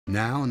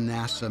Now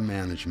NASA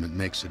management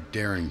makes a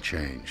daring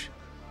change.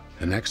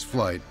 The next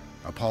flight,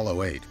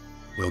 Apollo 8,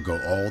 will go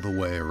all the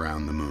way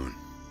around the moon.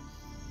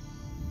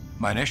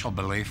 My initial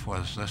belief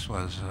was this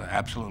was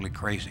absolutely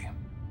crazy.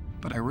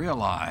 But I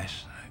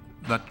realized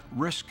that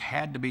risk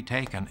had to be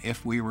taken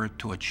if we were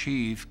to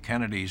achieve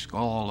Kennedy's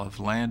goal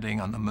of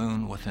landing on the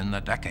moon within the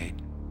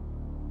decade.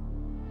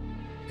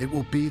 It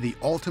will be the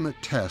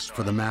ultimate test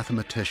for the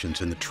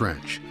mathematicians in the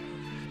trench,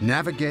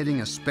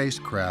 navigating a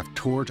spacecraft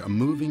towards a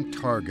moving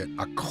target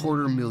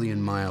 250,000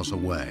 miles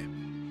away.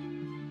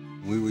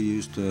 We were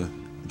used to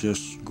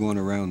just going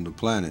around the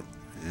planet,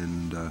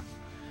 and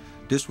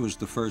this was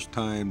the first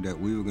time that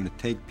we were going to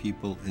take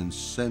people and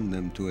send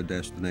them to a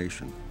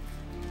destination.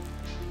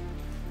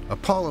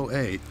 Apollo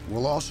 8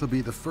 will also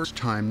be the first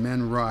time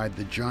men ride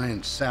the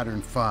giant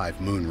Saturn V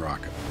moon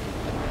rocket.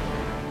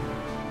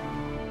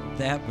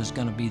 That was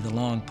going to be the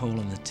long pole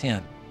in the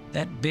tent.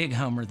 That big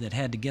Hummer that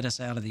had to get us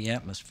out of the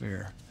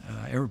atmosphere,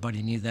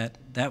 everybody knew that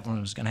that one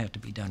was going to have to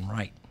be done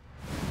right.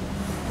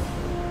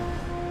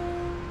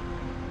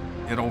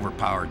 It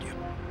overpowered you.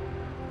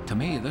 To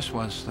me, this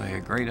was the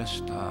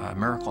greatest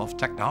miracle of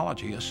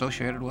technology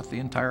associated with the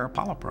entire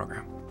Apollo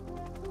program.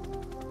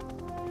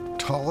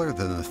 Taller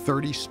than a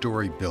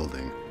 30-story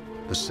building,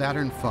 the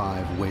Saturn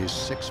V weighs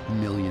 6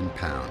 million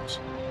pounds.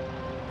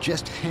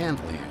 Just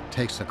handling it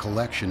takes a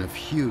collection of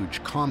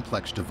huge,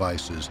 complex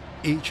devices,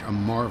 each a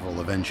marvel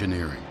of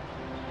engineering.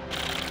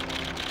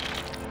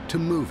 To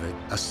move it,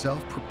 a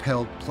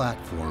self-propelled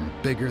platform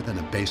bigger than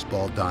a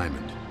baseball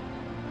diamond.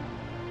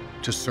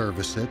 To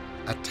service it,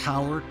 a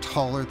tower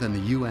taller than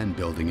the UN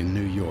building in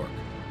New York.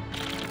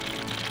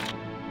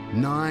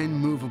 9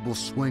 movable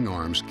swing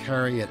arms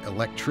carry it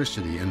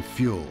electricity and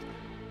fuel.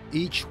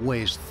 Each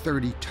weighs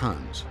 30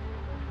 tons.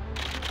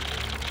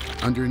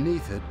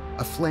 Underneath it,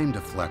 a flame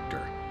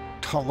deflector,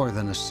 taller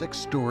than a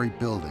 6-story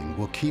building,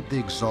 will keep the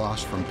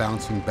exhaust from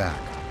bouncing back.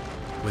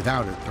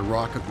 Without it, the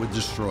rocket would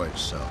destroy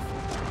itself.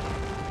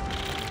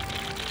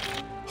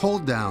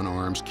 Hold-down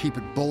arms keep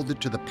it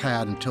bolted to the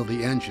pad until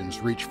the engines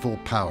reach full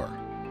power.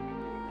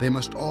 They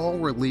must all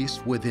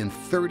release within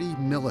 30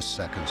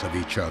 milliseconds of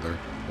each other,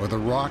 or the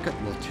rocket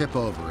will tip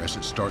over as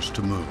it starts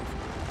to move.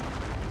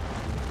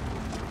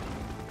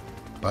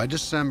 By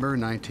December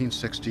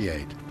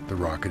 1968, the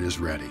rocket is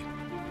ready.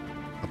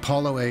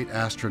 Apollo 8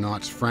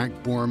 astronauts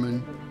Frank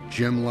Borman,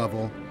 Jim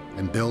Lovell,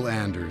 and Bill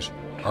Anders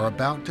are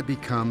about to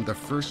become the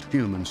first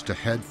humans to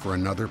head for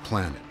another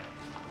planet.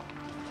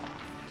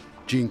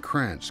 Gene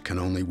Kranz can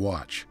only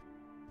watch.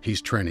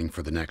 He's training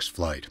for the next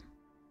flight.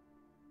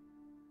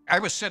 I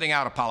was sitting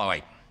out Apollo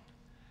 8,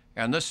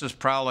 and this is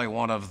probably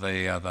one of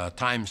the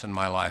times in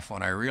my life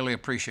when I really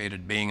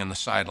appreciated being in the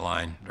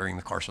sideline during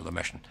the course of the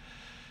mission,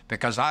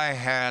 because I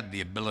had the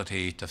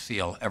ability to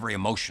feel every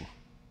emotion.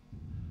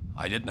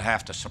 I didn't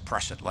have to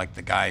suppress it like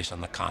the guys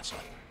on the console.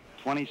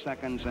 20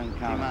 seconds and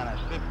counting.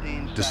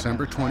 15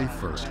 December seconds.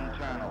 21st,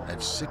 at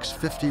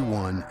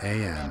 6:51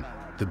 a.m.,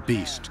 the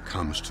beast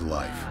comes to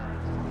life.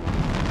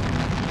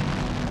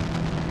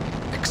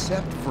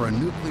 Except for a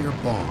nuclear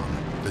bomb,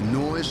 the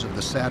noise of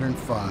the Saturn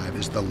V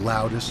is the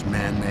loudest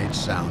man-made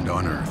sound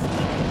on Earth.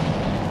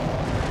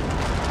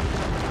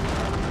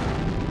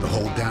 The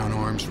hold-down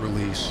arms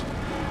release,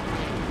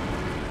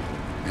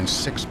 and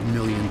 6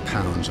 million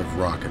pounds of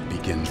rocket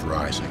begins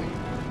rising.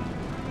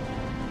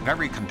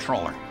 Every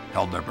controller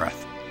held their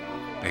breath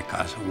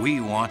because we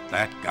want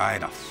that guy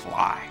to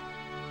fly.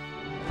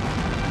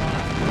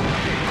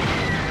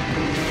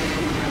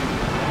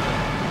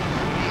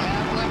 We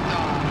have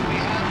liftoff. We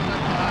have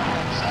liftoff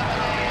at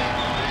 7 a.m.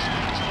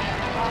 Eastern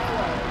Standard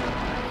Time.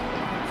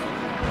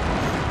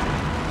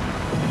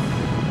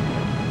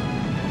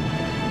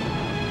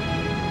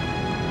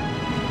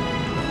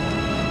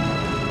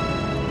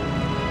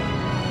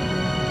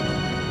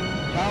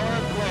 Tower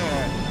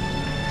clear.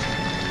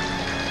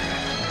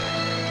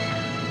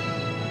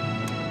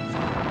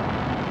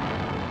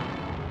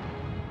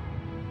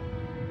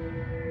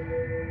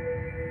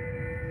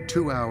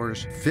 2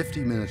 hours,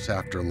 50 minutes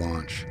after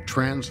launch,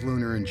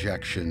 translunar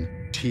injection,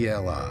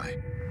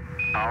 TLI.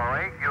 All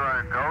right, you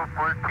are go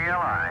for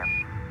TLI.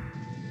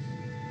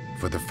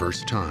 For the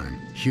first time,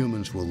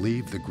 humans will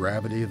leave the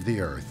gravity of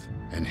the Earth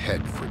and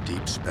head for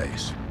deep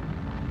space.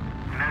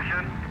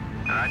 Ignition.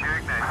 Roger,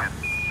 ignition.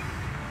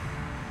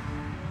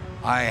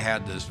 I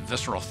had this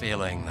visceral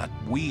feeling that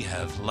we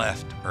have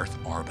left Earth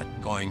orbit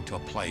going to a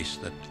place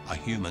that a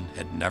human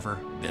had never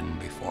been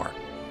before.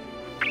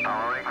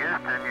 All right,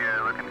 Houston,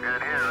 you're looking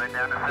good here, right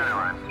down the center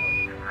line.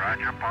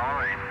 Roger,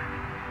 Apollo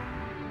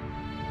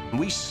 8.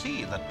 We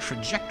see the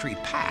trajectory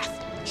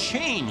path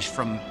change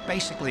from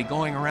basically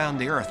going around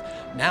the Earth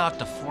now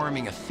to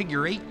forming a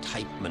figure-8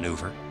 type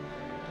maneuver.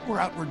 We're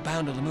outward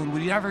bound to the moon.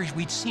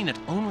 We'd seen it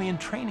only in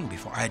training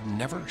before. I had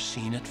never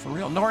seen it for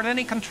real, nor at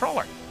any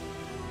controller.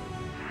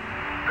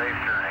 Safe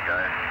journey,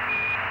 guys.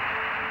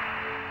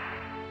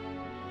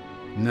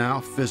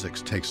 Now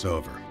physics takes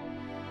over.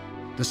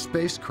 The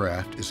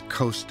spacecraft is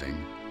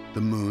coasting,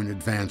 the moon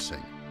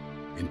advancing.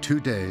 In 2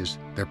 days,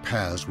 their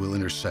paths will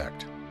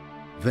intersect.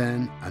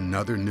 Then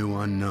another new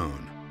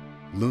unknown,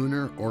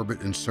 lunar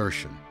orbit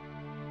insertion.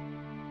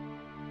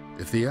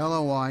 If the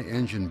LOI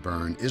engine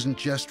burn isn't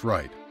just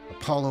right,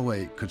 Apollo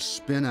 8 could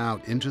spin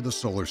out into the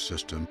solar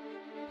system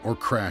or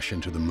crash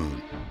into the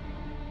moon.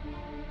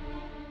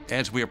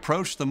 As we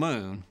approached the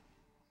moon,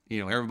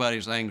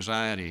 everybody's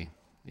anxiety,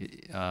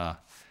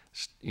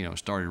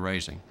 started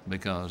raising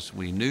because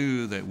we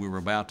knew that we were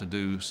about to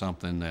do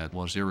something that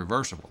was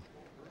irreversible.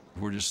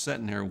 We're just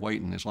sitting there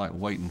waiting. It's like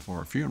waiting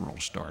for a funeral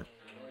to start.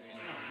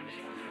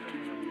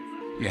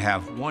 You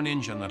have one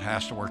engine that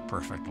has to work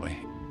perfectly,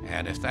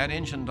 and if that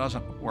engine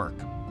doesn't work,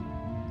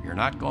 you're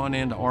not going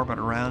into orbit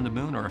around the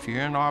moon, or if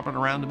you're in orbit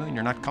around the moon,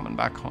 you're not coming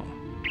back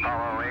home.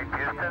 Apollo 8,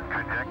 Houston,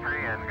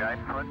 trajectory and guide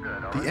foot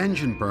good. Over. The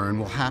engine burn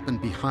will happen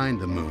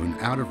behind the moon,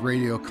 out of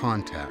radio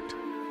contact.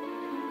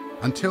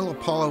 Until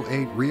Apollo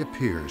 8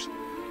 reappears,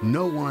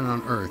 no one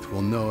on Earth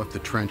will know if the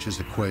trench's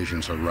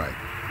equations are right. See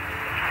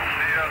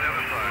you on the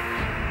other side.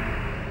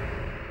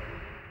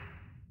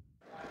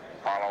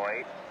 Apollo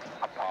 8,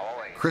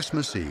 Apollo 8.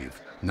 Christmas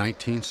Eve,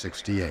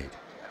 1968.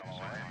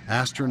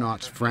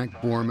 Astronauts Frank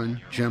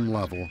Borman, Jim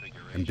Lovell,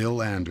 and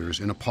Bill Anders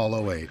in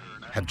Apollo 8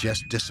 have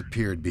just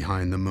disappeared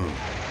behind the moon.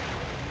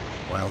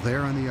 While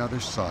they're on the other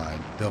side,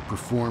 they'll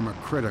perform a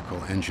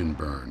critical engine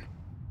burn.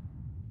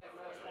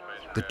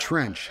 The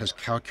trench has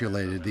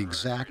calculated the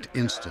exact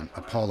instant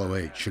Apollo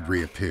 8 should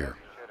reappear.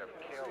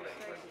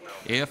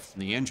 If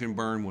the engine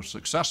burn was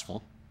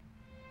successful,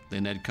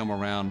 then they'd come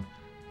around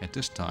at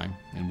this time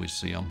and we'd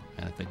see them.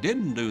 And if they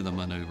didn't do the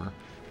maneuver,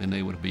 then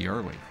they would be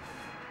early.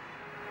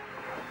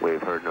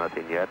 We've heard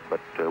nothing yet,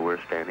 but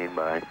we're standing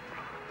by.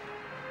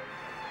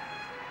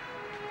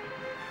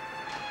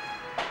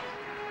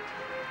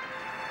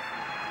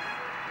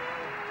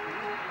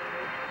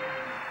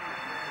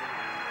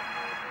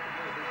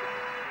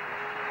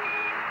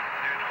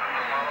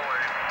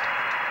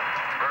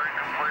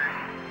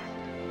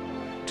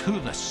 To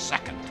the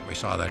second, we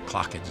saw that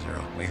clock at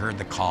 0. We heard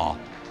the call,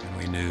 and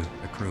we knew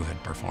the crew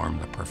had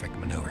performed the perfect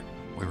maneuver.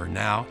 We were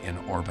now in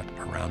orbit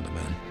around the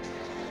moon.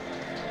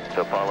 It's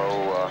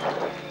Apollo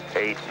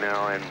 8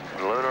 now in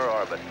lunar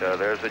orbit.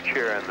 There's a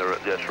chair in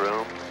this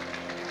room.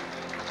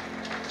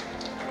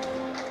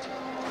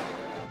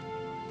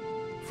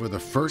 For the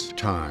first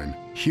time,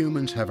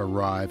 humans have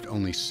arrived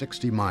only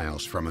 60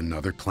 miles from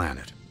another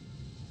planet.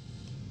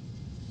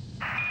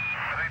 I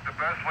think the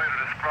best way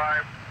to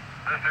describe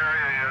this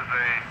area is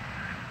a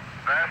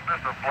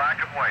vastness of black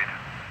and white.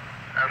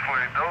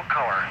 Absolutely no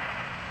color.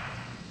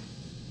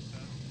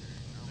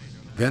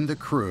 Then the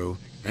crew,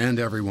 and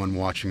everyone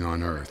watching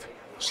on Earth,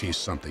 sees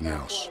something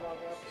else.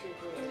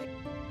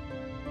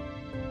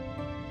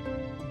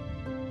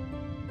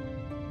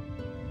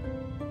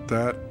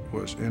 That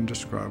was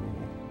indescribable.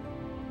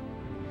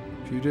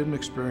 If you didn't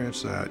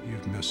experience that,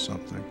 you've missed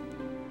something.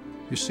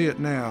 You see it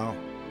now,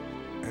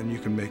 and you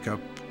can make up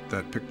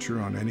that picture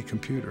on any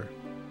computer.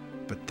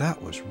 But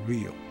that was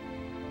real,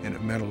 and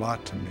it meant a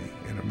lot to me,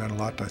 and it meant a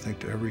lot, I think,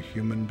 to every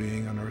human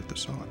being on Earth that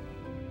saw it.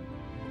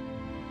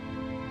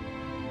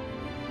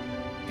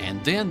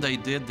 And then they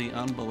did the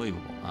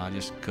unbelievable. I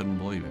just couldn't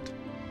believe it.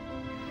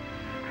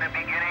 In the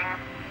beginning,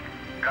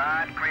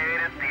 God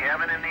created the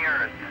heaven and the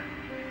earth.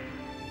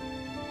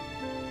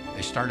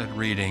 They started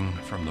reading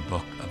from the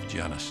book of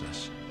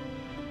Genesis.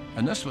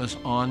 And this was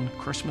on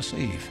Christmas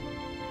Eve.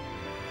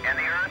 And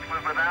the earth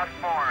was without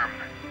form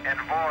and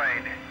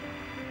void.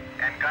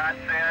 And God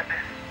said,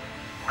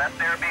 "Let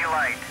there be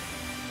light."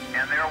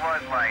 And there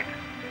was light.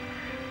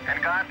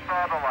 And God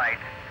saw the light,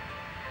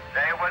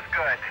 that it was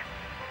good.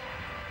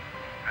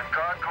 And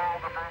God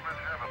called the firmament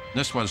heaven.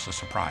 This was the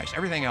surprise.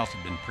 Everything else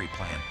had been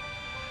pre-planned.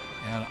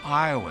 And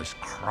I was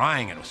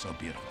crying. It was so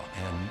beautiful.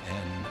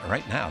 And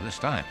right now, this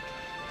time,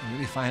 I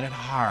really find it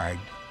hard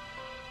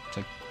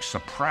to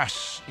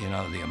suppress,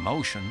 the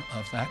emotion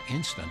of that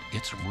instant.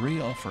 It's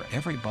real for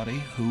everybody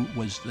who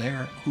was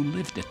there, who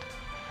lived it.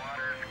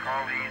 Waters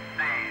called these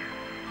seas.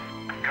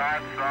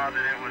 God saw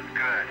that it was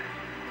good.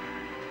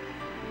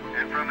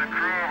 And from the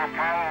crew of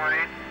Apollo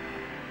 8,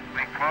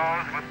 we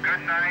close with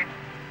good night,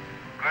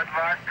 good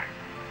luck,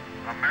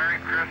 a Merry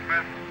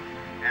Christmas,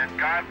 and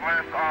God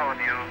bless all of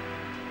you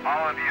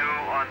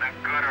on the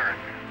good earth.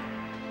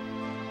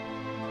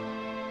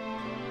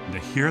 To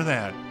hear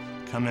that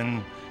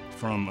coming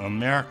from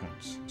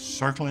Americans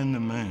circling the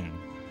moon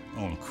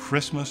on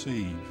Christmas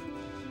Eve,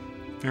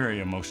 very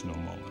emotional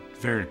moment,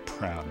 very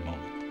proud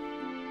moment.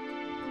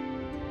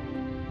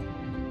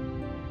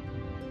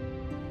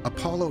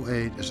 Apollo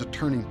 8 is a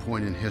turning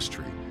point in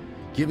history,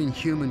 giving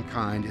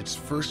humankind its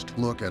first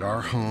look at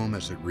our home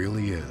as it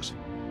really is.